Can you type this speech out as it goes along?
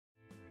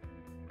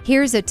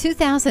Here's a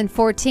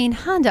 2014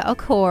 Honda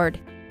Accord.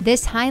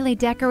 This highly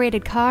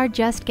decorated car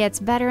just gets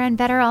better and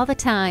better all the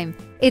time.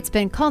 It's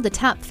been called a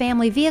top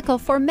family vehicle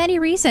for many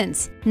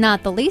reasons,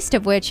 not the least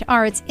of which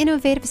are its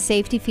innovative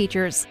safety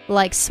features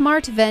like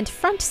smart vent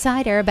front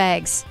side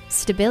airbags,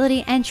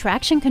 stability and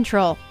traction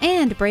control,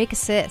 and brake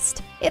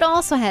assist. It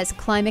also has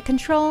climate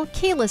control,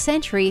 keyless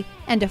entry,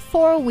 and a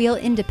 4-wheel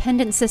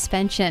independent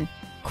suspension.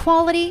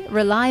 Quality,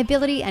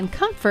 reliability, and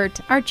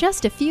comfort are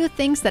just a few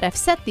things that have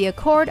set the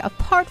Accord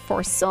apart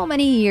for so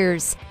many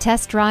years.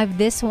 Test drive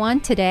this one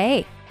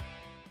today.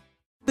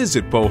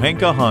 Visit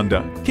Pohanka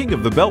Honda, King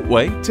of the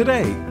Beltway,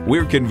 today.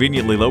 We're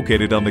conveniently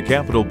located on the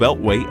Capitol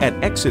Beltway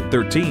at Exit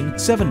 13,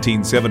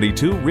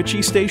 1772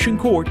 Ritchie Station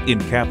Court in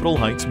Capitol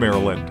Heights,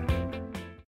 Maryland.